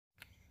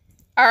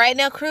All right,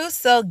 now, crew,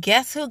 so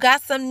guess who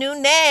got some new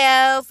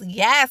nails?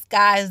 Yes,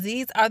 guys,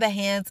 these are the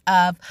hands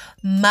of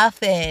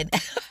Muffin.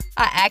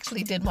 I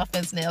actually did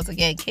Muffin's nails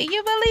again. Can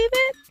you believe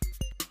it?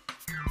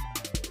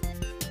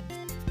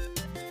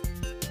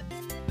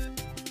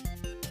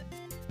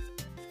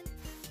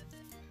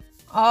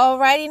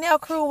 Alrighty now,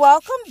 crew,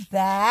 welcome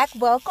back.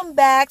 Welcome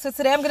back. So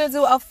today I'm going to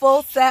do a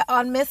full set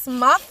on Miss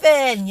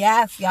Muffin.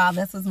 Yes, y'all,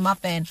 this is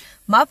Muffin.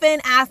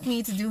 Muffin asked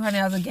me to do her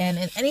nails again,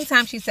 and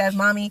anytime she says,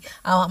 Mommy,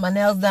 I want my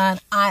nails done,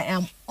 I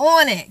am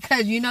on it,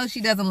 because you know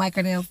she doesn't like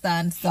her nails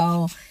done.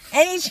 So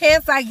any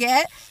chance I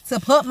get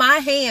to put my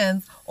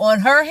hands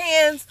on her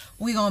hands,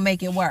 we gonna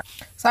make it work.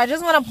 So I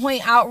just want to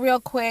point out real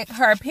quick,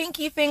 her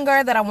pinky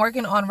finger that I'm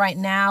working on right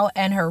now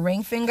and her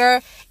ring finger,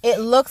 it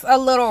looks a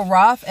little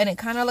rough and it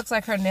kind of looks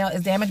like her nail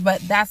is damaged,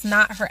 but that's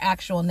not her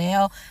actual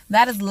nail.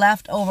 That is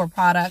leftover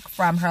product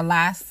from her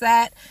last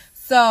set.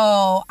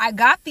 So I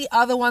got the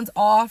other ones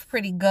off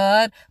pretty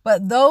good,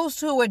 but those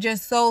two were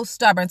just so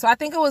stubborn. So I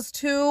think it was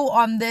 2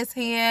 on this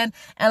hand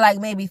and like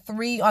maybe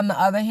 3 on the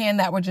other hand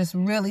that were just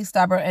really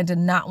stubborn and did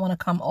not want to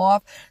come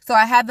off. So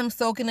I had them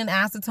soaking in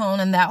acetone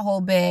and that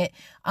whole bit.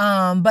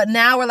 But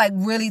now we're like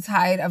really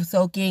tired of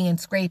soaking and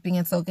scraping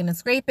and soaking and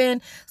scraping.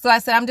 So I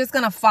said, I'm just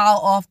going to file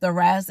off the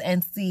rest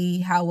and see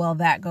how well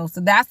that goes.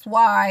 So that's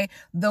why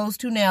those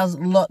 2 nails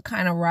look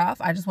kind of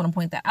rough. I just want to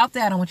point that out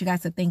there. I don't want you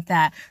guys to think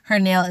that her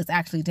nail is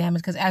actually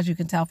damaged, because as you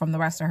can tell from the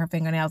rest of her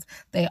fingernails,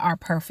 they are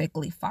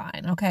perfectly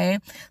fine. Okay.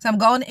 So I'm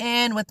going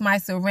in with my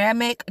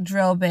ceramic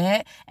drill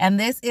bit, and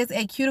this is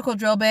a cuticle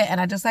drill bit, and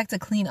I just like to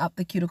clean up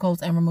the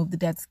cuticles and remove the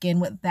dead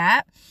skin with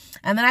that.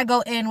 And then I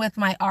go in with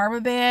my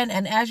arbor band,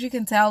 and as you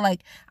can tell,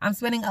 like, I'm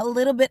spending a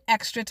little bit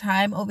extra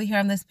time over here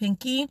on this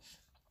pinky.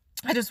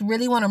 I just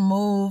really want to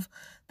move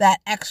that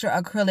extra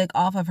acrylic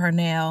off of her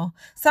nail.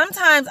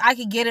 Sometimes I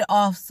could get it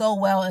off so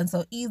well and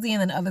so easy,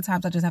 and then other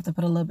times I just have to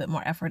put a little bit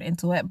more effort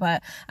into it.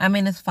 But I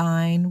mean, it's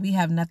fine. We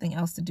have nothing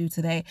else to do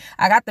today.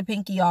 I got the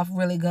pinky off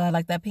really good.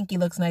 Like, that pinky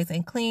looks nice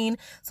and clean.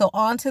 So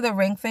onto the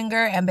ring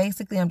finger, and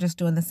basically I'm just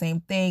doing the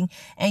same thing.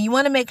 And you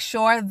want to make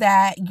sure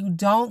that you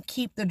don't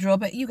keep the drill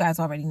bit. You guys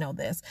already know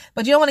this,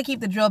 but you don't want to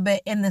keep the drill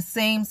bit in the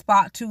same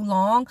spot too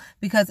long,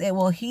 because it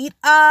will heat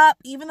up.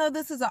 Even though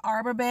this is an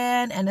arbor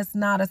band and it's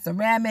not a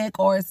ceramic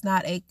or it's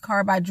not a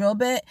carbide drill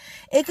bit,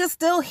 it could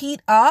still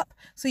heat up.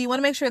 So you want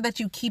to make sure that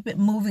you keep it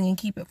moving and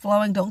keep it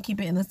flowing. Don't keep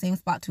it in the same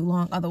spot too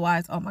long.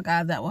 Otherwise, oh my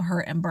God, that will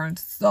hurt and burn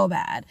so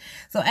bad.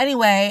 So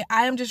anyway,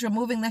 I am just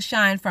removing the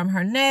shine from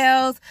her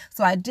nails.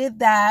 So I did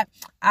that.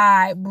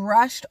 I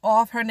brushed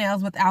off her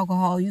nails with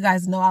alcohol. You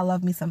guys know I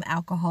love me some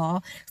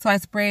alcohol. So I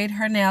sprayed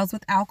her nails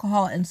with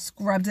alcohol and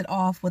scrubbed it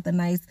off with a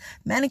nice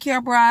manicure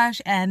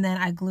brush, and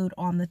then I glued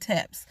on the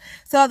tips.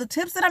 So the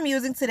tips that I'm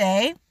using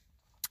today,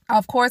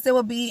 of course, it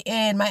will be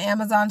in my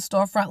Amazon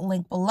storefront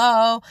link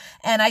below.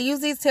 And I use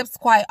these tips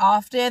quite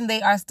often.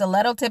 They are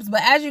stiletto tips,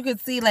 but as you can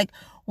see, like,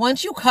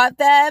 once you cut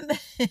them,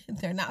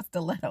 they're not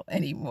stiletto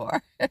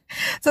anymore.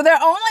 So they're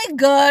only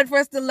good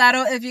for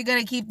stiletto if you're going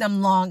to keep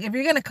them long. If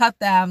you're going to cut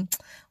them,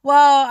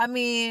 well, I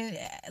mean,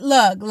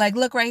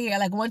 look right here.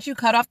 Like, once you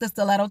cut off the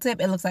stiletto tip,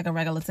 it looks like a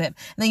regular tip.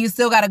 And then you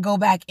still got to go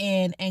back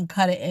in and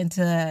cut it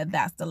into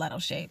that stiletto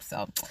shape.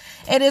 So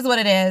it is what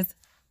it is.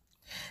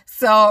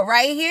 So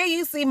right here,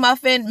 you see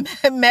Muffin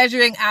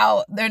measuring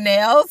out their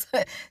nails.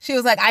 She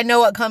was like, I know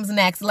what comes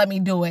next. Let me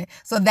do it.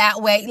 So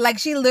that way, like,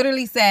 she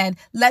literally said,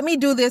 let me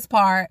do this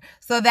part.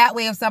 So that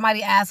way, if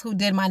somebody asks who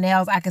did my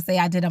nails, I could say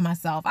I did them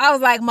myself. I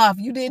was like, Muff,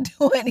 you didn't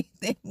do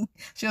anything.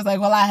 She was like,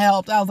 well, I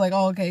helped. I was like,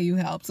 oh, okay, you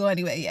helped. So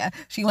anyway, yeah,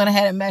 she went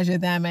ahead and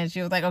measured them, and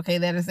she was like, okay,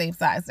 they're the same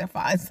size. They're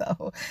fine.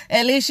 So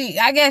at least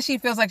I guess she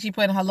feels like she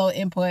put in her little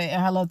input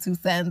and her little 2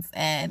 cents.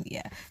 And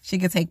yeah, she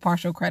could take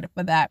partial credit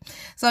for that.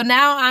 So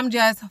now I'm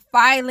just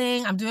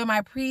filing. I'm doing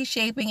my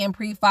pre-shaping and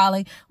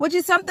pre-filing, which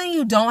is something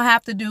you don't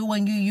have to do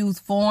when you use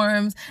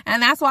forms.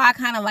 And that's why I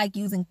kind of like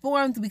using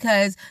forms,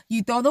 because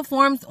you throw the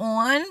forms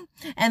on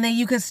and then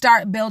you can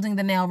start building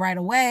the nail right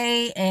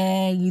away,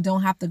 and you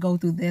don't have to go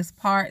through this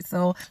part.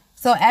 So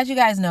as you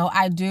guys know,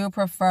 I do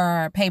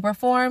prefer paper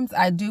forms.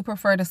 I do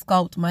prefer to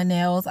sculpt my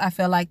nails. I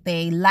feel like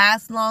they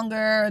last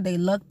longer, they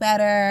look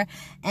better,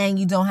 and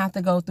you don't have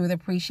to go through the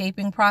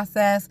pre-shaping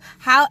process.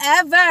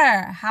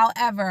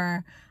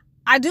 However,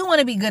 I do want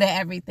to be good at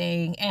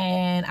everything,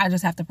 and I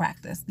just have to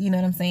practice. You know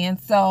what I'm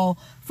saying? So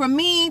for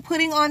me,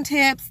 putting on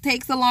tips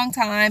takes a long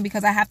time,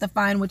 because I have to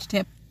find which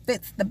tip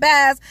fits the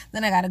best.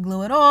 Then I got to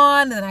glue it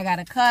on. Then I got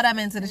to cut them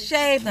into the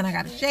shape. Then I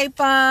got to shape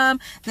them.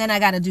 Then I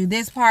got to do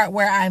this part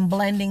where I'm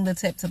blending the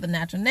tip to the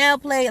natural nail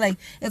plate. Like,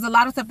 there's a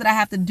lot of stuff that I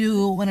have to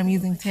do when I'm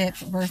using tips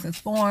versus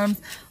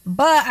forms.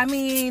 But I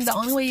mean, the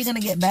only way you're going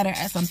to get better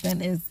at something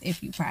is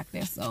if you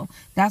practice. So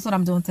that's what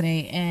I'm doing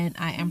today. And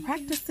I am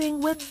practicing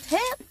with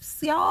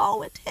tips, y'all,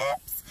 with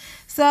tips.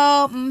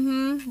 So,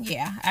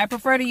 yeah, I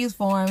prefer to use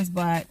forms,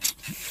 but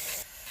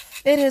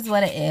It is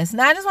what it is.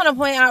 Now, I just want to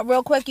point out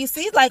real quick, you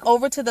see like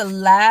over to the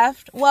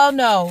left? Well,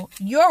 no,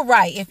 you're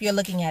right if you're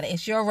looking at it.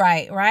 It's your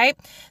right?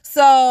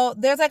 So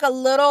there's like a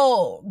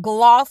little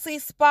glossy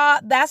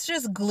spot. That's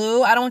just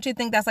glue. I don't want you to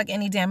think that's like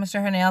any damage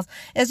to her nails.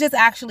 It's just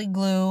actually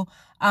glue.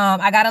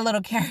 I got a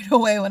little carried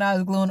away when I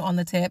was gluing on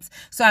the tips.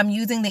 So I'm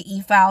using the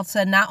Efile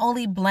to not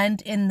only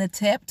blend in the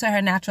tip to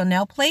her natural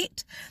nail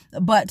plate,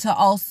 but to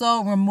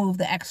also remove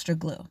the extra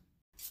glue.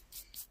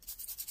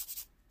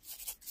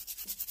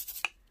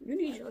 You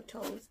need your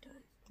toes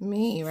done.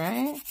 Me,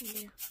 right?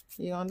 Yeah.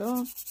 You gonna do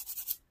them?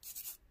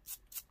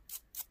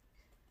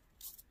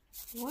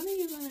 When are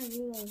you gonna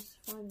do those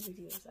fun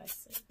videos I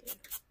said do?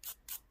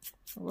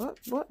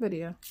 What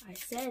video? I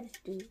said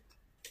do.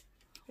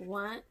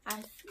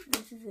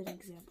 This is an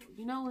example.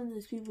 You know when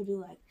those people do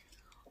like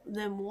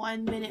them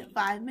 1 minute,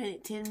 5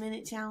 minute,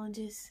 10-minute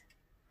challenges?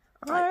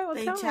 Alright, well,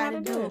 they tell me try how to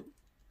to do it.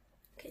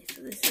 Okay,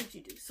 so this is what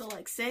you do. So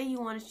like say you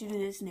wanted to do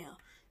this nail.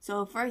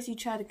 So first you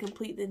try to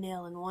complete the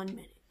nail in 1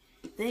 minute.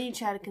 Then you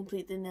try to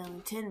complete the nail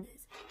in 10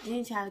 minutes. Then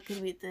you try to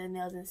complete the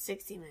nails in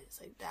 60 minutes,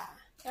 like that.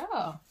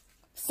 Oh.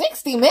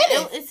 60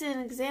 minutes? It's an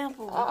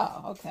example.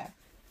 Oh, okay.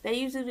 They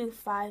usually do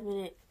 5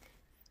 minute.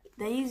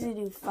 They usually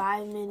do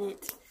 5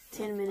 minutes,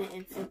 10 minute,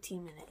 and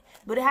 15 minute.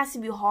 But it has to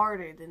be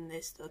harder than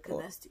this though, because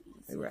that's too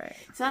easy. Right.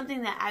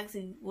 Something that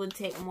actually would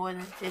take more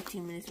than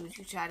 15 minutes, would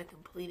you try to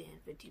complete it in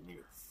 15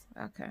 minutes?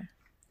 Okay.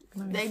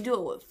 They do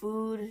it with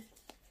food,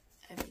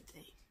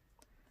 everything.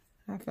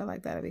 I feel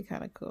like that'd be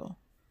kind of cool.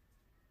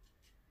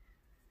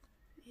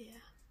 Yeah.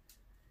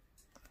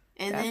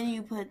 And then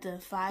you put the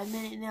 5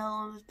 minute nail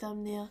on the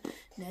thumbnail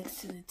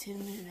next to the 10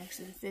 minute, next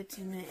to the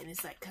 15 minute, and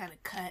it's like kind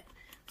of cut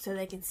so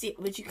they can see it,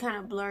 but you kind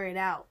of blur it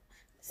out.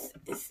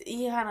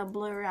 You kind of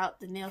blur out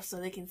the nail so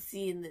they can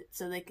see,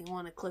 so they can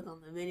want to click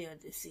on the video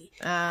to see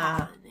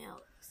how the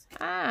nail is.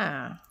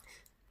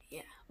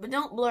 Yeah, but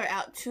don't blur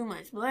out too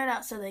much. Blur it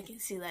out so they can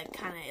see like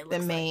kind of the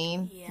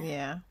main. Like,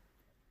 yeah.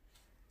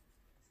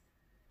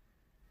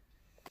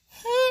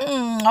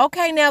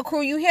 Okay, now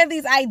crew, you hear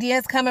these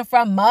ideas coming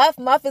from Muff.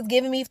 Muff is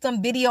giving me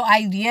some video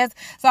ideas.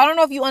 So I don't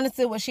know if you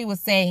understood what she was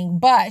saying,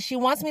 but she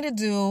wants me to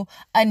do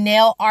a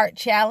nail art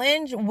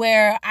challenge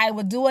where I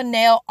would do a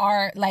nail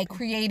art, like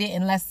create it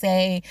in, let's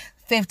say,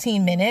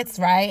 15 minutes,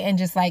 right? And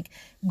just like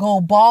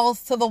go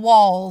balls to the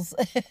walls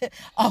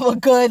of a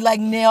good like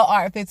nail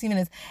art 15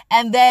 minutes.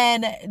 And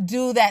then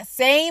do that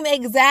same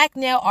exact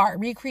nail art,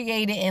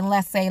 recreate it in,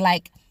 let's say,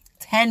 like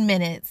 10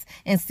 minutes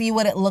and see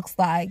what it looks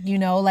like, you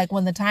know, like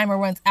when the timer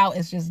runs out,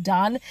 it's just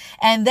done.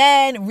 And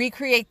then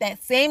recreate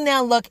that same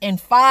nail look in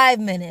 5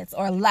 minutes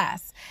or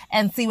less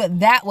and see what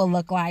that will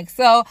look like.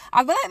 So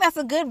I feel like that's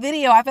a good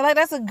video. I feel like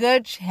that's a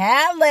good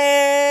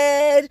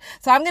challenge.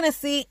 So I'm going to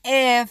see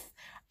if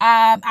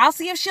I'll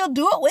see if she'll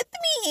do it with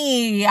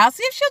me. I'll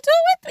see if she'll do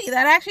it with me.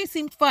 That actually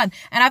seemed fun.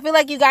 And I feel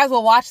like you guys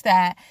will watch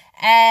that.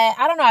 And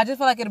I don't know, I just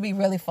feel like it'll be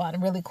really fun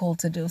and really cool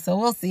to do. So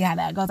we'll see how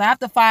that goes. I have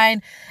to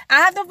find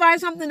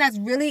something that's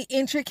really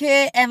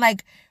intricate and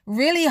like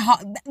really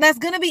hard. That's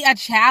going to be a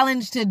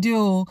challenge to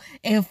do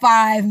in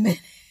 5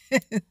 minutes.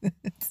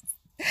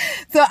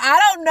 So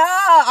I don't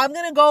know. I'm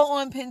going to go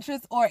on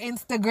Pinterest or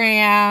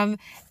Instagram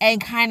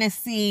and kind of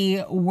see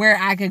where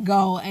I could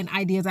go and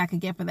ideas I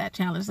could get for that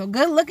challenge. So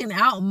good looking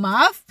out,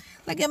 Muff.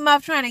 Look at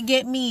Muff trying to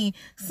get me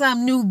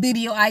some new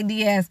video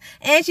ideas.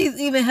 And she's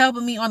even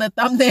helping me on the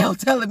thumbnail,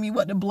 telling me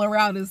what to blur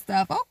out and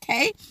stuff.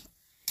 Okay.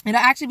 It'll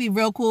actually be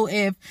real cool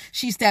if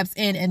she steps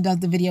in and does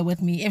the video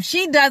with me. If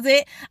she does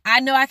it,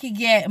 I know I could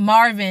get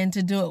Marvin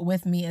to do it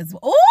with me as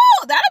well.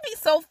 Ooh, that'll be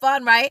so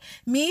fun, right?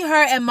 Me,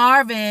 her, and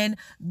Marvin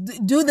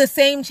do the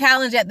same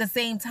challenge at the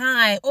same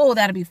time. Oh,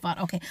 that'll be fun.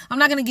 Okay, I'm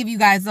not going to give you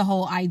guys the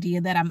whole idea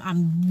that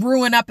I'm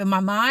brewing up in my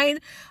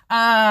mind.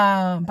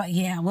 But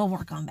yeah, we'll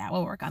work on that.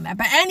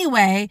 But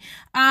anyway,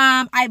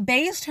 I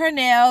based her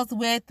nails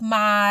with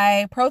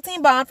my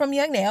protein bond from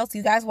Young Nails.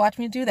 You guys watch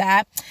me do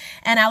that.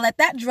 And I let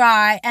that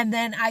dry. And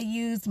then I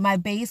used my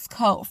base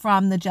coat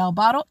from the Gel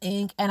Bottle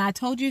ink. And I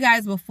told you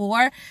guys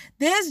before,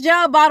 this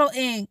Gel Bottle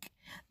ink,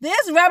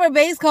 this rubber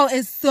base coat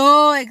is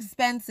so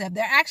expensive.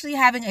 They're actually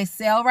having a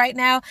sale right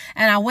now.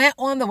 And I went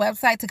on the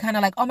website to kind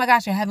of like, oh my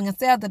gosh, you're having a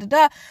sale, Put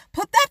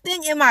that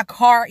thing in my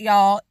cart,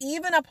 y'all.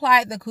 Even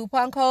applied the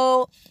coupon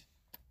code.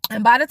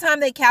 And by the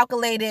time they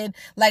calculated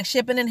like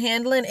shipping and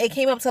handling, it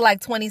came up to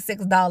like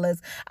 $26.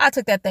 I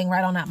took that thing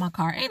right on out my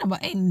car. Ain't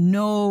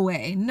no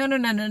way.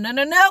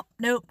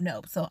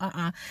 Nope. So,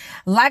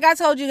 like I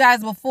told you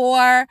guys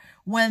before,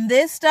 when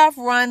this stuff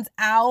runs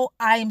out,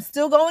 I'm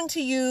still going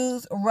to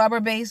use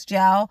rubber-based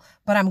gel,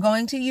 but I'm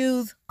going to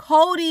use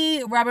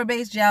Kodi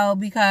rubber-based gel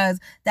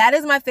because that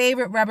is my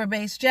favorite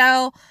rubber-based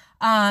gel.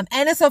 And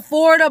it's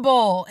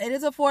affordable. It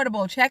is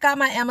affordable. Check out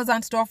my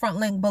Amazon storefront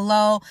link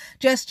below.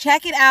 Just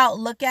check it out.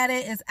 Look at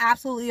it. It's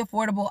absolutely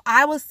affordable.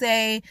 I would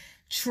say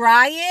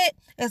try it,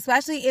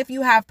 especially if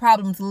you have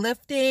problems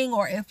lifting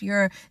or if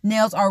your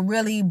nails are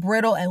really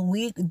brittle and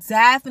weak.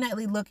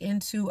 Definitely look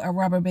into a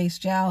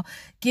rubber-based gel.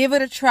 Give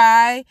it a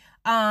try.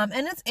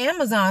 And it's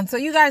Amazon, so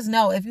you guys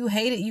know if you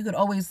hate it, you could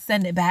always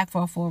send it back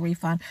for a full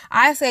refund.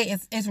 I say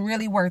it's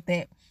really worth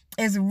it.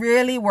 It's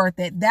really worth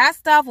it. That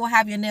stuff will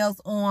have your nails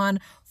on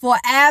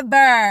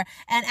forever.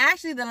 And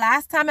actually, the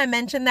last time I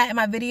mentioned that in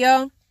my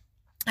video,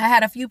 I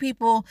had a few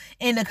people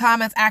in the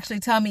comments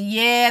actually tell me,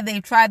 yeah,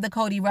 they've tried the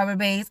Kodi rubber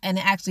base and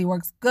it actually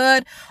works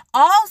good.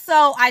 Also,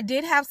 I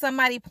did have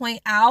somebody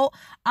point out,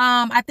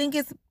 I think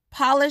it's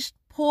polished,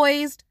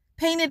 poised,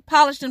 painted,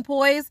 polished, and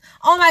poised.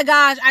 Oh my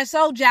gosh, I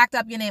so jacked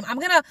up your name. I'm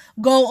gonna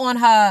go on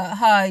her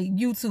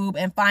YouTube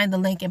and find the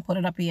link and put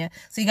it up here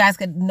so you guys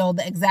could know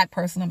the exact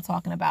person I'm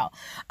talking about.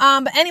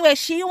 But anyway,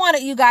 she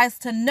wanted you guys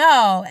to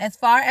know, as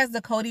far as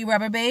the Kodi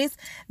rubber base,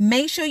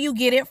 make sure you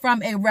get it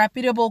from a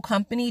reputable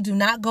company. Do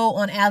not go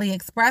on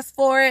AliExpress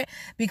for it,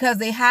 because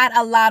they had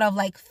a lot of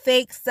like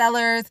fake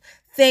sellers,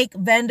 fake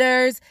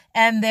vendors,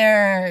 and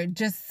they're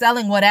just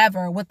selling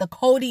whatever with the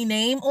Kodi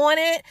name on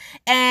it,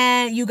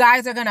 and you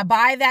guys are gonna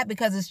buy that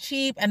because it's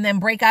cheap and then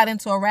break out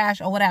into a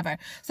rash or whatever.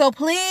 So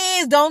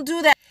please don't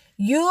do that.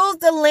 Use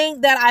the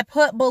link that I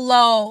put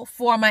below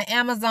for my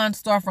Amazon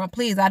storefront.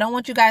 Please, I don't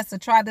want you guys to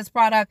try this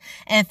product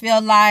and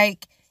feel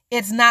like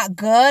it's not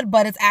good,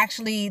 but it's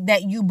actually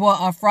that you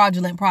bought a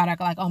fraudulent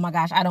product. Like, oh my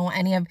gosh, I don't want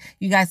any of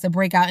you guys to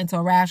break out into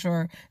a rash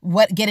or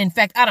get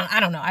infected. I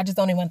don't know. I just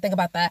don't even want to think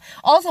about that.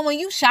 Also, when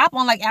you shop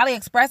on like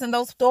AliExpress and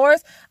those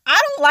stores, I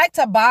don't like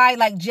to buy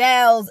like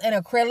gels and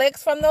acrylics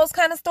from those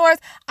kind of stores.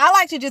 I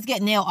like to just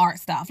get nail art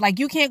stuff. Like,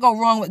 you can't go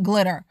wrong with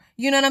glitter.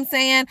 You know what I'm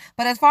saying?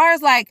 But as far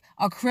as like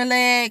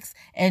acrylics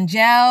and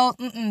gels,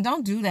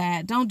 don't do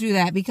that. Don't do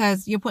that,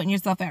 because you're putting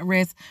yourself at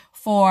risk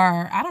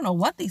for, I don't know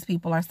what these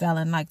people are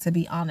selling, like, to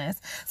be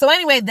honest. So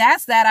anyway,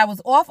 that's that. I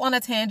was off on a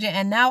tangent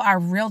and now I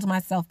reeled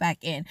myself back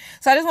in.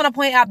 So I just want to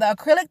point out the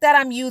acrylic that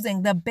I'm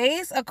using. The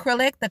base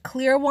acrylic, the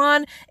clear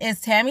one,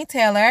 is Tammy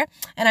Taylor,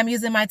 and I'm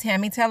using my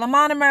Tammy Taylor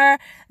monomer.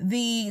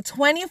 The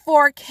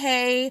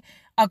 24K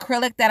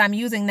acrylic that I'm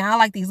using now,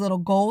 like these little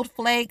gold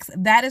flakes,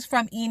 that is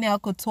from Nail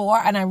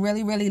Couture, and I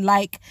really, really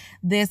like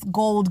this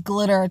gold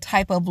glitter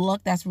type of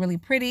look. That's really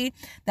pretty.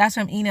 That's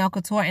from Nail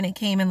Couture, and it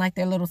came in like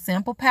their little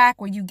sample pack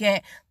where you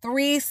get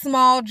 3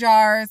 small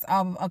jars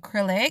of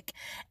acrylic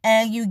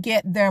and you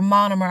get their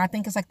monomer. I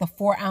think it's like the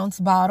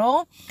 4-ounce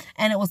bottle,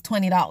 and it was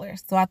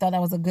 $20. So I thought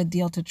that was a good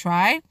deal to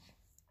try.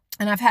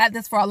 And I've had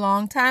this for a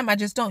long time. I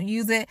just don't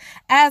use it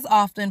as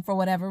often for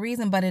whatever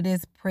reason, but it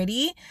is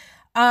pretty.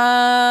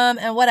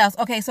 And what else?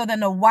 Okay, so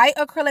then the white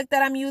acrylic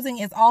that I'm using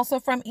is also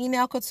from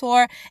Nail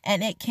Couture,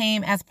 and it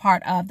came as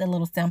part of the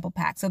little sample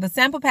pack. So the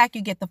sample pack,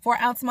 you get the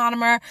 4-ounce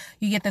monomer,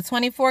 you get the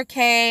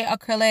 24K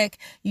acrylic,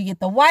 you get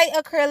the white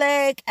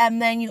acrylic,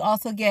 and then you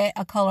also get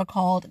a color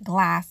called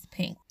Glass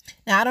Pink.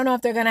 Now, I don't know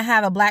if they're going to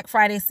have a Black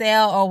Friday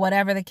sale or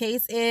whatever the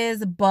case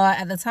is, but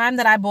at the time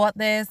that I bought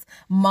this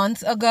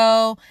months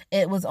ago,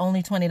 it was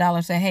only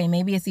 $20. So, hey,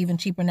 maybe it's even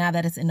cheaper now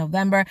that it's in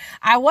November.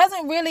 I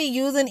wasn't really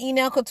using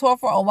Nail Couture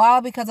for a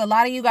while because a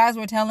lot of you guys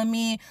were telling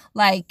me,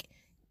 like,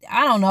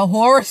 I don't know,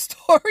 horror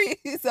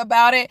stories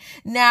about it.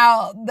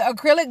 Now, the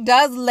acrylic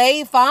does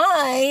lay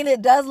fine.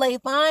 It does lay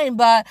fine,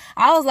 but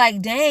I was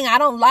like, dang, I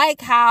don't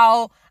like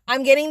how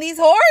I'm getting these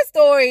horror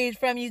stories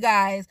from you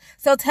guys.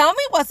 So tell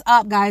me what's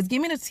up, guys.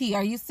 Give me the tea.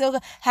 Are you still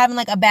having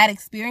like a bad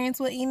experience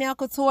with Nail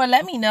Couture?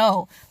 Let me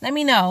know. Let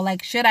me know.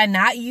 Like, should I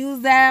not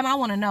use them? I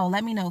want to know.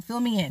 Let me know. Fill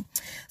me in.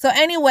 So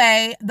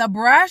anyway, the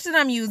brush that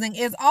I'm using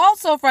is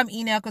also from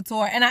Nail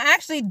Couture, and I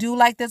actually do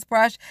like this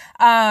brush.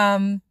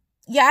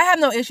 Yeah, I have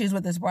no issues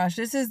with this brush.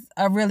 This is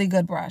a really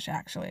good brush,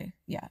 actually.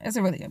 Yeah, it's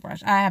a really good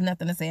brush. I have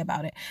nothing to say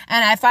about it.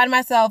 And I find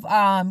myself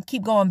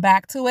keep going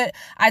back to it.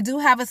 I do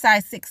have a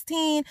size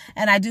 16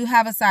 and I do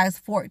have a size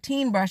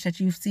 14 brush that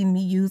you've seen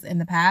me use in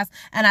the past.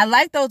 And I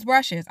like those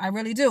brushes. I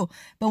really do.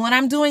 But when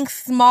I'm doing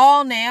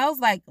small nails,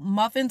 like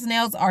Muffin's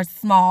nails are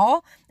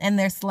small and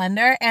they're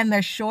slender and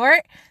they're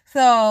short.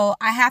 So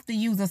I have to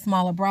use a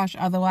smaller brush,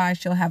 otherwise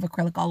she'll have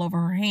acrylic all over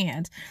her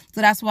hand. So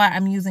that's why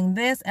I'm using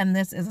this, and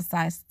this is a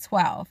size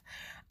 12.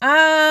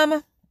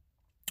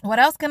 What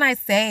else can I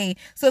say?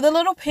 So the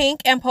little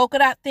pink and polka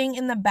dot thing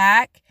in the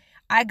back,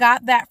 I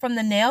got that from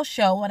the nail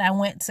show when I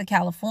went to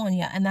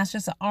California, and that's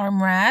just an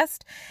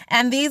armrest.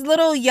 And these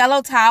little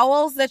yellow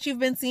towels that you've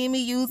been seeing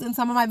me use in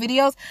some of my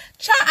videos,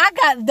 I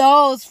got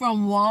those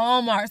from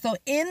Walmart. So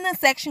in the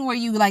section where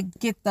you like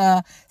get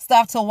the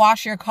stuff to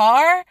wash your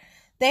car,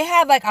 they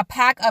had like a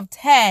pack of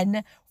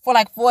 10 for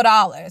like $4.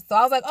 So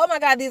I was like, oh my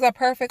God, these are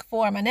perfect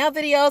for my nail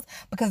videos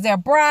because they're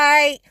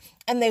bright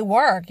and they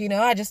work. You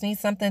know, I just need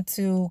something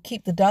to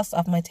keep the dust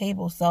off my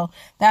table. So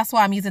that's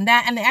why I'm using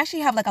that. And they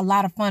actually have like a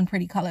lot of fun,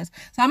 pretty colors.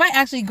 So I might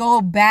actually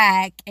go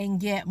back and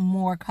get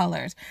more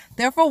colors.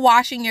 They're for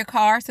washing your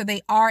car. So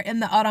they are in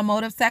the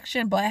automotive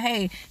section. But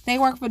hey, they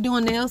work for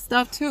doing nail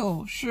stuff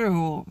too.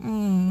 Sure.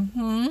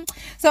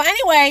 So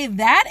anyway,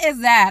 that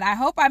is that. I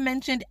hope I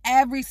mentioned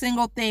every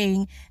single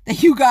thing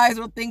that you guys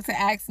will think to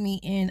ask me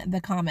in the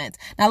comments.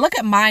 Now look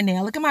at my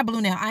nail. Look at my blue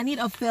nail. I need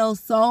a fill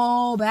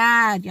so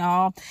bad,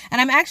 y'all.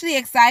 And I'm actually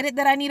excited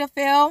that I need a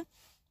fill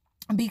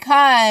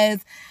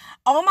because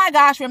Oh my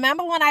gosh,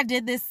 remember when I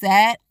did this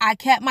set? I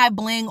kept my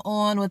bling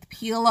on with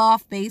peel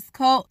off base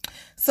coat.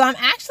 So I'm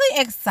actually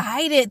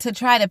excited to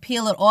try to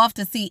peel it off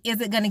to see, is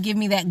it going to give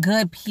me that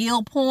good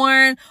peel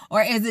porn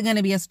or is it going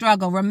to be a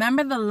struggle?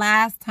 Remember the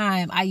last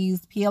time I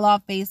used peel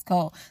off base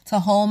coat to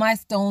hold my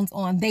stones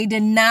on? They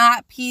did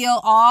not peel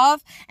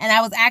off and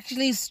I was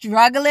actually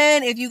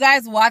struggling. If you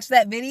guys watch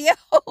that video,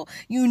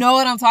 you know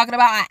what I'm talking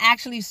about. I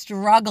actually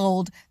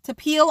struggled to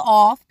peel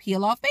off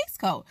base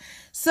coat.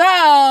 So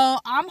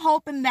I'm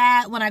hoping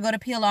that when I go to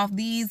peel off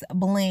these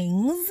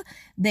blings,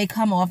 they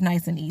come off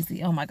nice and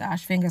easy. Oh my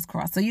gosh, fingers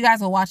crossed. So you guys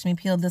will watch me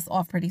peel this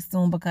off pretty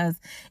soon because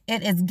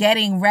it is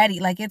getting ready.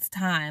 Like, it's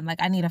time.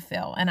 Like, I need a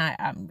fill, and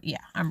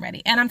I'm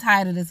ready. And I'm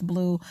tired of this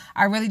blue.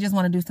 I really just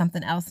want to do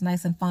something else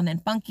nice and fun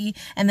and funky.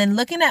 And then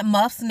looking at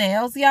Muff's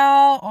nails,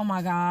 y'all. Oh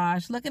my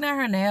gosh, looking at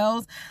her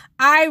nails.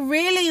 I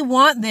really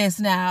want this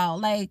now.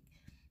 Like,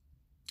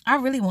 I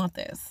really want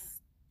this.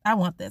 I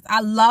want this.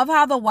 I love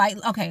how the white...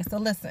 Okay, so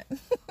listen.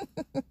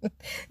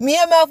 Me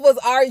and Muff was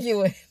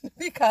arguing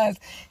because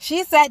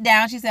she sat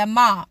down. She said,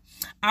 Mom,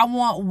 I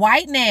want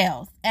white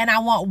nails and I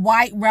want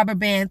white rubber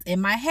bands in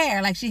my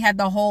hair. Like, she had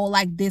the whole,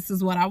 like, this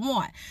is what I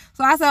want.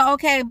 So I said,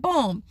 okay,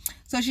 boom.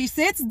 So she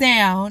sits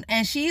down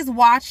and she's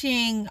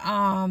watching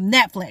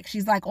Netflix.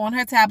 She's like on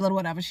her tablet or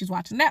whatever. She's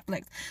watching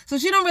Netflix. So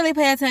she don't really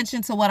pay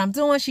attention to what I'm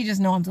doing. She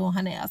just know I'm doing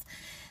her nails.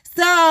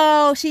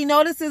 So she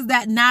notices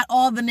that not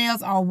all the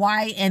nails are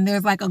white and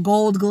there's like a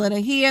gold glitter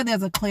here.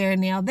 There's a clear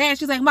nail there.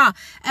 She's like, Mom,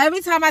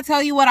 every time I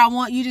tell you what I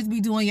want, you just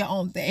be doing your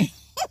own thing.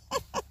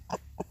 And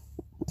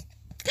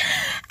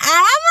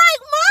I'm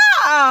like,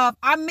 Mom,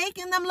 I'm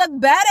making them look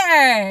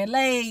better.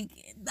 Like,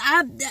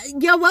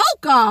 you're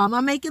welcome.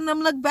 I'm making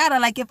them look better.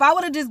 Like, if I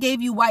would have just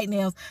gave you white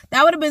nails,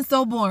 that would have been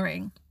so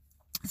boring.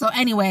 So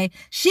anyway,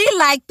 she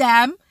liked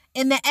them.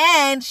 In the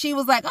end, she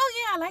was like, oh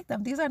yeah, I like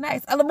them. These are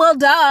nice. Well,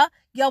 duh.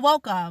 You're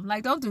welcome.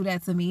 Like, don't do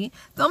that to me.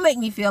 Don't make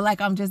me feel like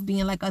I'm just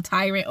being like a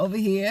tyrant over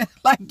here.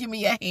 Like, give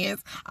me your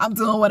hands. I'm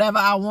doing whatever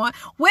I want.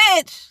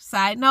 Which,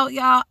 side note,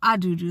 y'all, I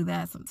do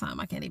that sometimes.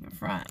 I can't even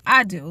front.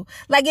 I do.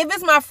 Like, if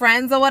it's my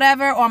friends or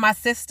whatever, or my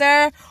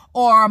sister,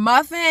 or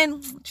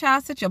Muffin,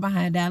 child, sit your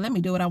behind down. Let me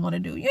do what I want to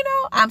do. You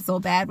know, I'm so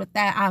bad with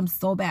that. I'm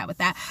so bad with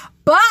that.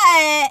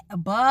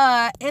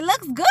 But it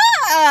looks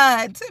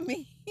good to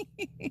me.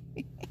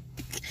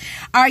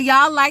 Are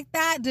y'all like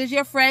that? Does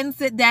your friend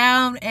sit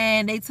down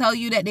and they tell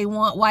you that they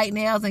want white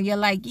nails and you're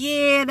like,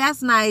 yeah,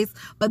 that's nice,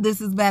 but this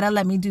is better.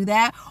 Let me do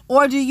that.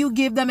 Or do you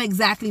give them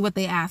exactly what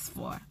they asked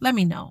for? Let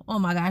me know. Oh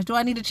my gosh. Do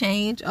I need to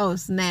change? Oh,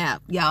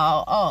 snap,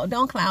 y'all. Oh,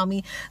 don't clown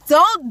me.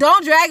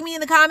 Don't drag me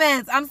in the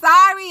comments. I'm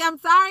sorry.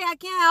 I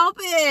can't help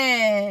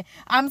it.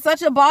 I'm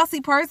such a bossy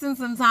person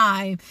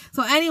sometimes.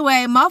 So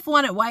anyway, Muff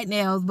wanted white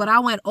nails, but I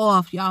went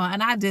off, y'all,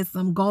 and I did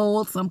some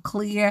gold, some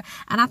clear,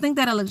 and I think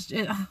that it looks,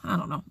 I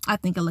don't know. I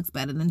think it looks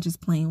better than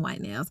just plain white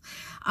nails.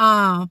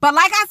 But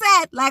like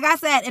I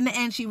said, in the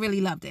end, she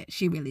really loved it.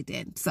 She really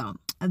did. So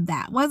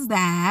that was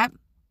that.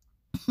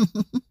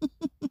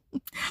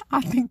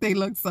 I think they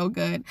look so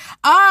good.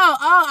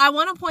 Oh, I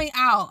want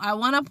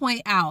to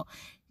point out.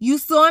 You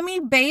saw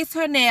me base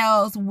her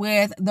nails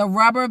with the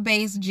rubber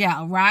base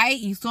gel, right?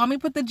 You saw me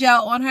put the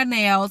gel on her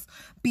nails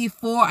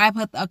before I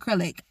put the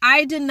acrylic.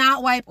 I did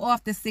not wipe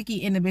off the sticky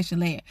inhibition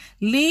layer.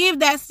 Leave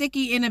that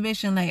sticky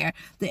inhibition layer.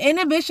 The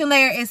inhibition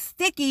layer is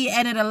sticky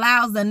and it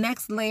allows the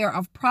next layer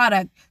of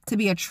product to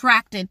be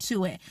attracted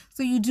to it.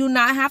 So you do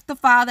not have to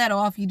file that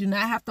off. You do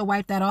not have to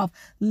wipe that off.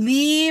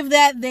 Leave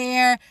that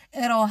there.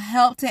 It'll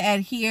help to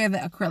adhere the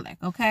acrylic,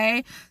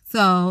 okay?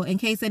 So in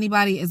case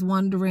anybody is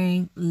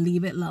wondering,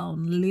 leave it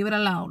alone. Leave it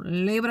alone.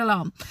 Leave it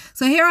alone.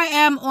 So here I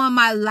am on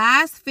my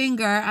last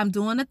finger. I'm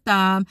doing the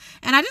thumb.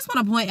 And I just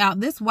want to point out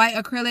this white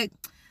acrylic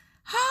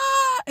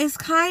is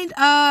kind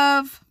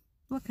of,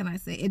 what can I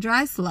say? It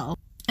dries slow.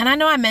 And I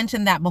know I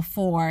mentioned that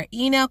before.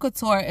 Nail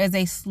Couture is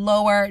a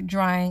slower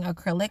drying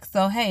acrylic.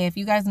 So, hey, if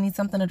you guys need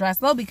something to dry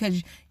slow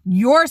because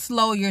you're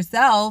slow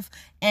yourself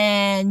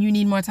and you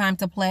need more time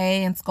to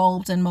play and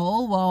sculpt and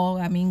mold, well,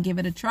 I mean, give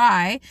it a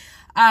try.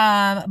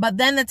 But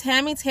then the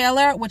Tammy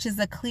Taylor, which is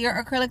the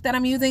clear acrylic that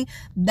I'm using,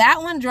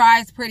 that one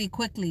dries pretty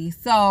quickly.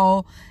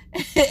 So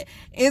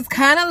it's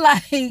kind of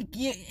like,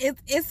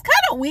 it's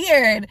kind of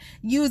weird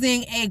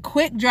using a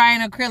quick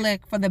drying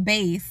acrylic for the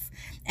base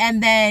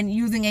and then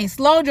using a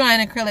slow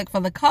drying acrylic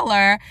for the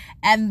color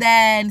and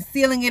then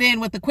sealing it in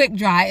with the quick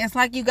dry. It's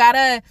like you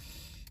gotta,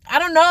 I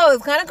don't know,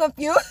 it's kind of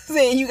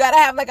confusing. You gotta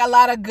have like a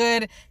lot of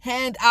good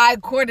hand-eye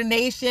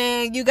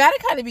coordination. You gotta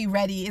kind of be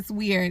ready. It's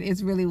weird.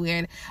 It's really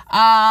weird.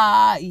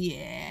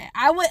 Yeah,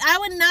 I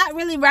would not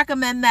really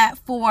recommend that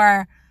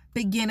for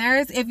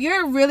beginners. If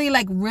you're really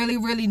like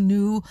really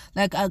new,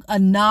 like a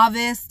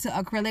novice to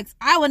acrylics,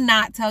 I would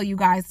not tell you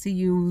guys to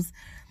use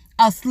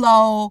a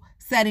slow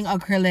setting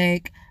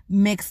acrylic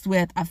mixed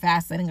with a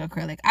fast setting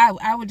acrylic.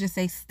 I would just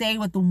say stay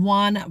with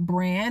one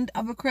brand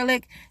of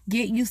acrylic,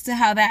 get used to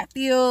how that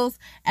feels,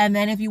 and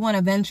then if you want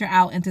to venture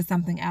out into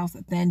something else,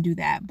 then do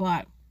that.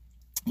 But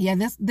yeah,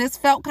 this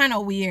felt kind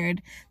of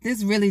weird.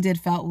 This really did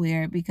felt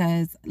weird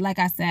because, like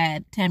I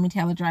said, Tammy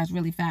Taylor dries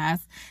really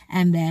fast,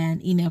 and then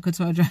Nail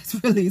Couture dries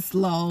really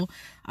slow.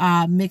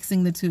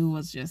 Mixing the two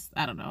was just,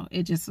 I don't know.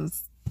 It just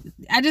was.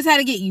 I just had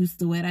to get used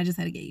to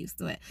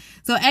it.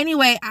 So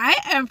anyway, I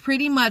am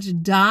pretty much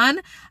done.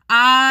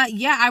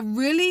 Yeah, I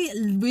really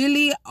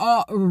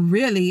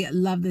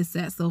love this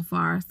set so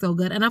far. So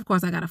good. And of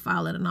course I gotta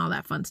file it and all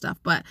that fun stuff.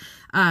 But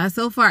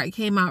so far it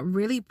came out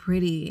really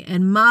pretty.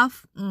 And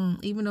Muff,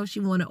 even though she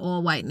wanted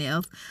all white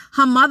nails,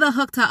 her mother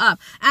hooked her up.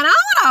 And I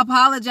want to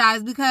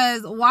apologize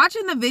because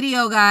watching the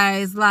video,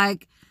 guys,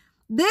 like,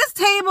 this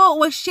table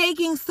was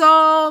shaking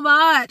so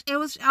much. It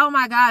was, oh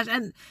my gosh.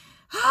 And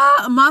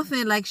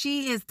Muffin, like,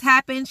 she is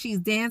tapping, she's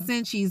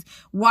dancing, she's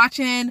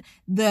watching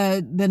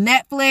the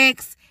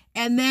Netflix,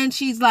 and then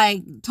she's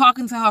like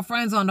talking to her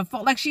friends on the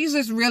phone. Like, she's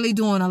just really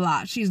doing a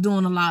lot. She's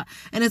doing a lot.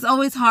 And it's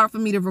always hard for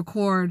me to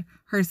record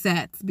her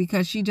sets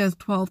because she does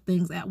 12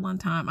 things at one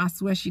time. I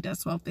swear she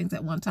does 12 things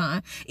at one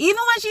time. Even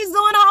when she's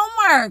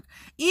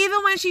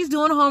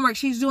doing homework,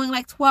 she's doing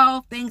like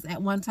 12 things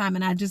at one time.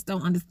 And I just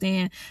don't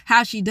understand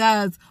how she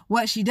does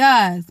what she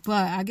does.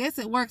 But I guess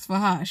it works for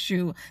her.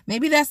 Shoot.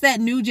 Maybe that's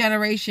that new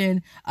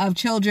generation of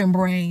children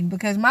brain,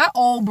 because my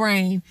old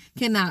brain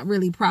cannot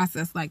really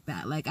process like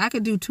that. Like, I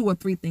could do 2 or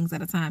 3 things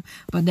at a time,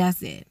 but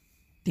that's it.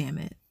 Damn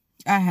it.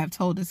 I have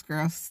told this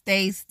girl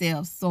stay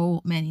still so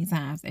many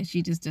times, and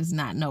she just does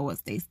not know what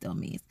stay still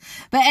means.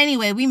 But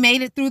anyway, we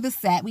made it through the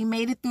set.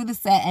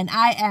 And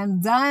I am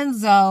done.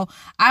 So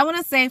I want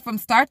to say, from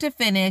start to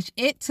finish,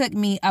 it took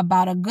me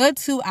about a good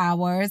 2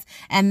 hours,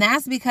 and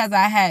that's because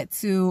I had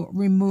to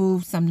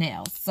remove some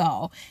nails.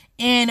 So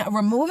in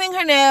removing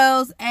her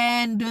nails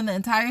and doing the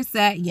entire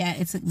set, yeah,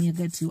 it took me a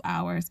good 2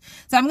 hours.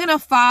 So I'm going to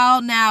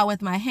file now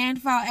with my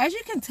hand file. As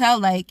you can tell,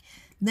 like,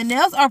 the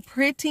nails are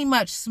pretty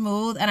much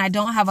smooth, and I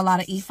don't have a lot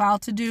of e-file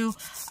to do,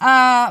 but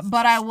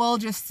I will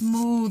just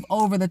smooth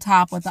over the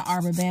top with the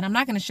arbor band. I'm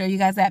not going to show you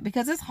guys that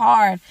because it's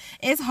hard.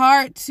 It's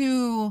hard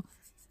to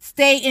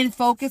stay in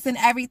focus and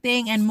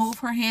everything and move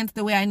her hands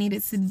the way I need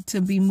it to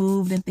be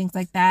moved and things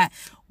like that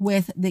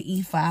with the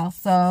e-file.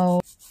 So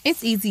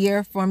it's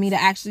easier for me to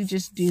actually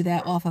just do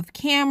that off of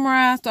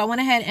camera. So I went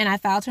ahead and I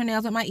filed her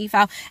nails with my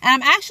e-file,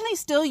 and I'm actually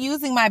still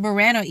using my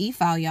BURANO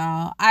e-file,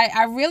 y'all.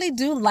 I really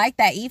do like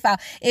that e-file.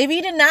 If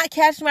you did not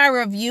catch my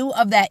review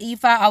of that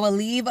e-file, I will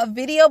leave a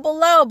video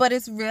below, but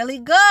it's really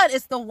good.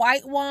 It's the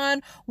white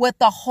one with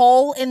the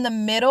hole in the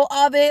middle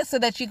of it so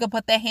that you could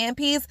put the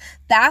handpiece.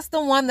 That's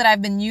the one that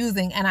I've been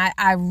using, and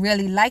I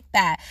really like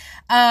that.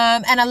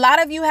 And a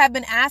lot of you have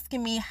been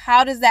asking me,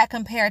 how does that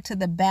compare to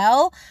the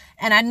Bell?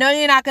 And I know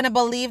you're not going to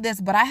believe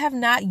this, but I have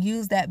not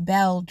used that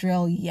Bell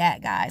drill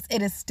yet, guys.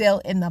 It is still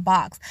in the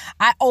box.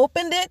 I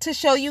opened it to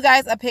show you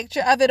guys a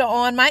picture of it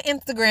on my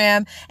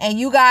Instagram, and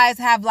you guys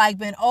have like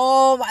been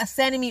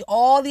sending me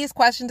all these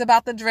questions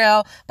about the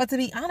drill. But to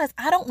be honest,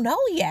 I don't know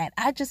yet.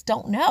 I just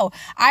don't know.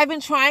 I've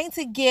been trying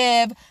to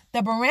give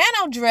the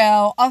BURANO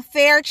drill a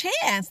fair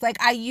chance. Like,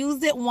 I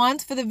used it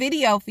once for the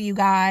video for you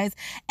guys,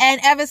 and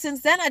ever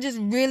since then I just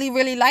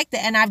really liked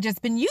it, and I've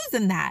just been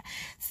using that.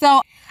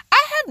 So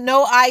I have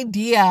no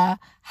idea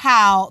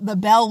how the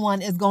Bell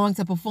one is going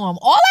to perform.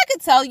 All I can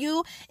tell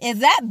you is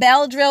that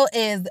Bell drill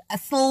is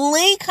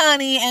sleek,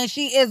 honey, and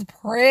she is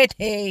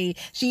pretty.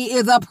 She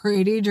is a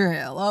pretty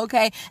drill,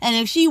 okay? And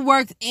if she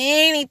works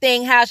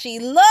anything how she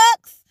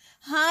looks,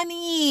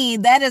 honey,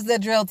 that is the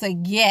drill to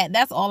get.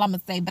 That's all I'm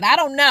gonna say. But I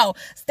don't know.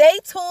 Stay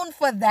tuned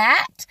for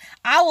that.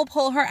 I will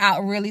pull her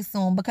out really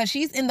soon because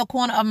she's in the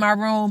corner of my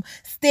room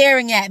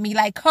staring at me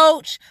like,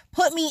 Coach,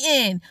 put me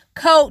in.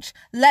 Coach,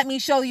 let me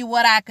show you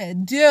what I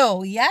could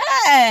do.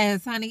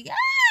 Yes, honey.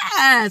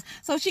 Yes.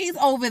 So she's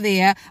over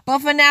there. But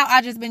for now,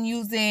 I've just been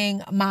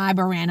using my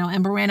BURANO,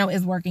 and BURANO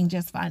is working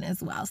just fine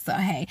as well. So,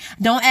 hey,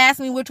 don't ask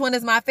me which one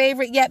is my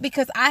favorite yet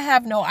because I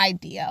have no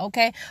idea,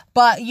 okay?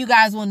 But you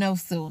guys will know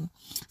soon.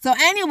 So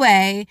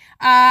anyway,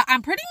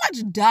 I'm pretty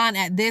much done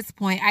at this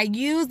point. I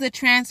use the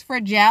transfer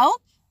gel.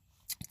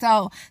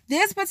 So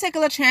this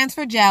particular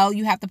transfer gel,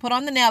 you have to put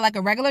on the nail like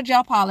a regular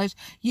gel polish.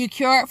 You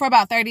cure it for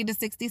about 30 to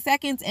 60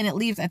 seconds and it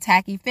leaves a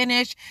tacky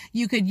finish.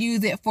 You could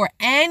use it for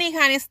any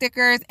kind of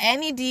stickers,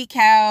 any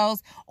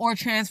decals, or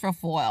transfer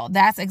foil.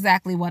 That's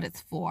exactly what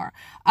it's for.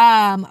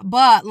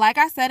 But like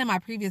I said in my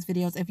previous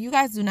videos, if you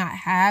guys do not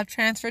have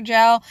transfer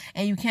gel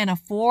and you can't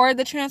afford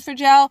the transfer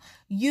gel,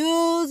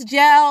 use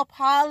gel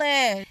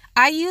polish.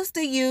 I used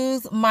to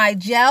use my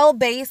gel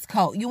base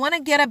coat. You want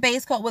to get a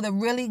base coat with a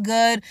really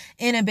good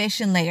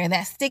inhibition layer.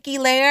 That sticky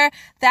layer,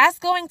 that's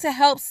going to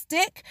help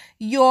stick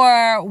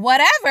your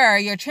whatever,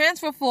 your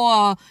transfer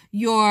foil,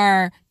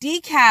 your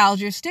decals,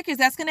 your stickers.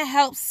 That's going to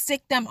help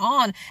stick them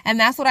on. And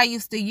that's what I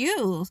used to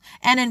use.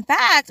 And in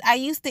fact, I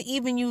used to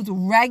even use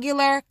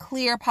regular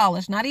clear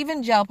polish, not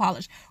even gel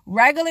polish,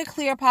 regular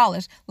clear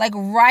polish. Like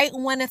right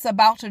when it's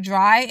about to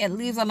dry, it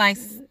leaves a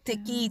nice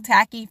sticky, tacky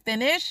tacky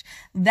finish,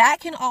 that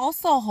can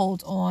also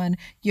hold on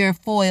your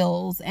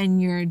foils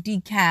and your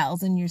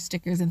decals and your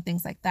stickers and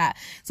things like that.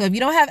 So if you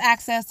don't have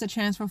access to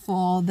transfer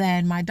foil,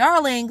 then my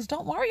darlings,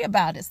 don't worry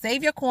about it.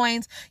 Save your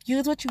coins,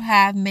 use what you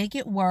have, make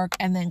it work,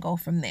 and then go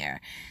from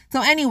there.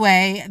 So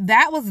anyway,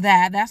 that was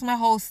that. That's my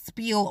whole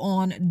spiel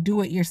on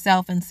do it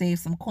yourself and save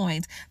some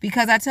coins.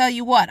 Because I tell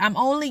you what, I'm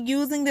only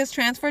using this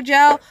transfer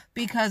gel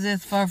because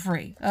it's for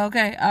free.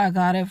 Okay, I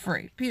got it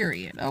free,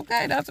 period.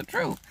 Okay, that's the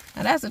truth.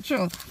 Now that's the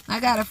truth. I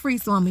got it free,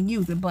 so I'm gonna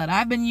use it. But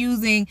I've been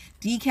using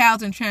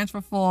decals and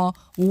transfer foil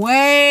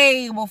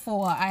way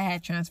before I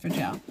had transfer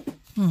gel.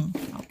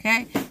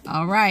 Okay,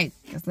 all right,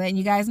 just letting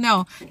you guys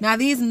know. Now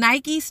these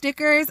Nike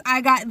stickers,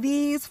 I got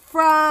these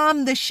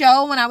from the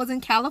show when I was in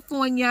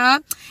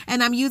California,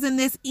 and I'm using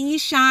this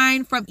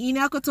E-Shine from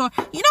Nail Couture.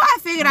 You know, I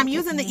figured I'm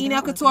using the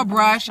Nail Couture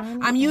brush,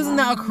 I'm using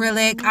the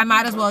acrylic, I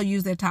might as well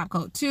use their top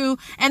coat too.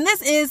 And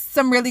this is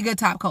some really good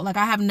top coat. Like,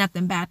 I have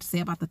nothing bad to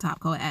say about the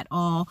top coat at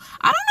all.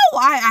 I don't know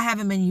why I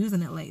haven't been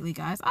using it lately,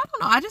 guys. I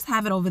don't know, I just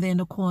have it over there in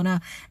the corner,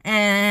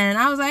 and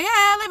I was like,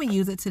 yeah, let me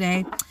use it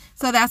today.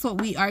 So that's what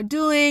we are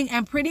doing,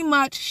 and pretty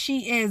much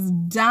she is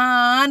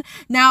done.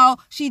 Now,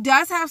 she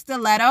does have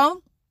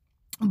stiletto,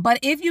 but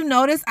if you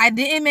notice, I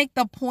didn't make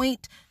the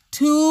point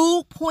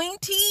too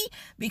pointy,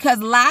 because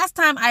last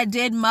time I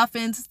did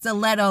Muffin's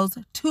stilettos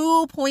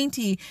too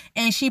pointy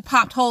and she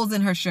popped holes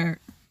in her shirt.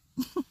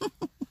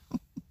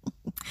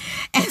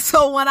 And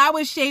so when I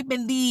was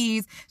shaping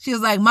these, she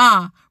was like,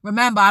 Ma,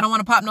 remember, I don't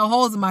want to pop no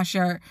holes in my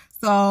shirt.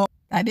 So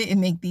I didn't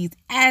make these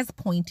as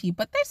pointy,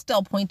 but they're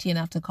still pointy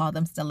enough to call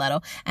them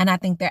stiletto. And I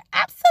think they're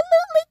absolutely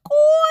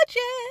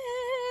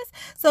gorgeous.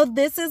 So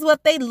this is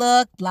what they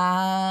look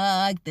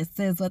like. This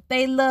is what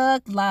they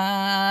look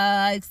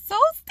like. So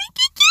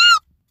stinky cute.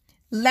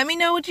 Let me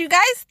know what you guys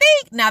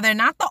think. Now, they're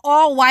not the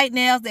all white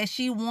nails that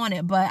she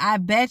wanted, but I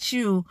bet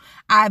you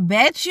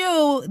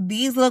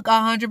these look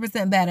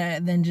 100%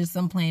 better than just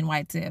some plain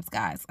white tips,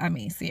 guys. I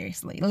mean,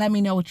 seriously, let me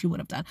know what you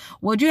would have done.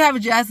 Would you have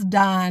just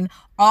done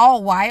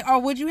all white, or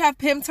would you have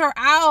pimped her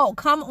out?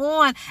 Come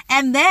on.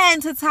 And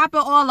then to top it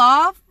all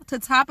off,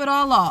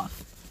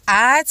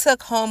 I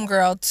took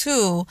homegirl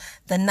to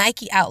the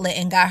Nike outlet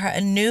and got her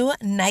a new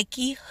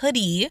Nike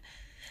hoodie.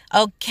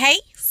 Okay,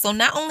 so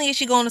not only is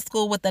she going to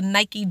school with the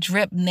Nike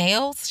drip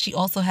nails, she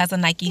also has a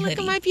Nike hoodie. Look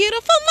at my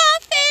beautiful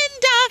Muffin,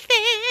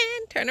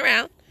 Dolphin. Turn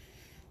around.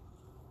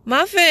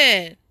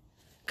 Muffin,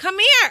 come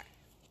here.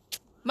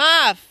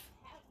 Muff.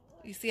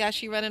 You see how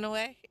she running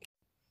away?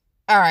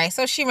 All right,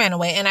 so she ran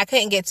away, and I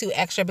couldn't get too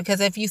extra, because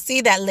if you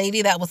see that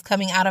lady that was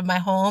coming out of my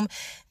home,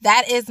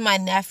 that is my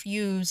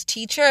nephew's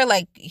teacher.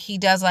 Like, he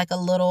does like a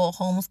little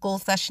homeschool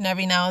session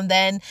every now and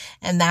then,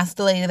 and that's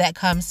the lady that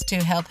comes to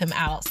help him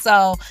out.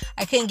 So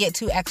I couldn't get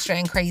too extra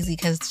and crazy,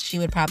 because she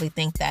would probably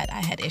think that I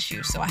had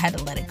issues, so I had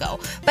to let it go.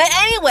 But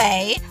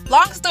anyway,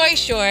 long story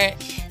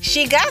short,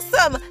 she got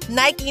some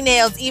Nike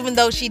nails even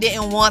though she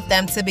didn't want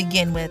them to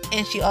begin with,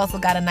 and she also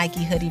got a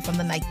Nike hoodie from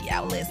the Nike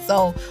outlet.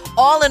 So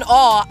all in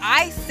all,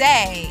 I say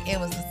it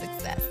was a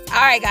success.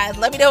 All right, guys,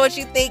 let me know what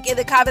you think in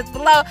the comments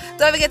below.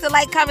 Don't forget to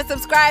like, comment,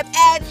 subscribe,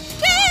 and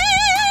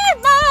share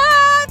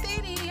my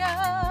video.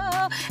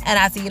 And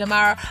I'll see you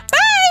tomorrow.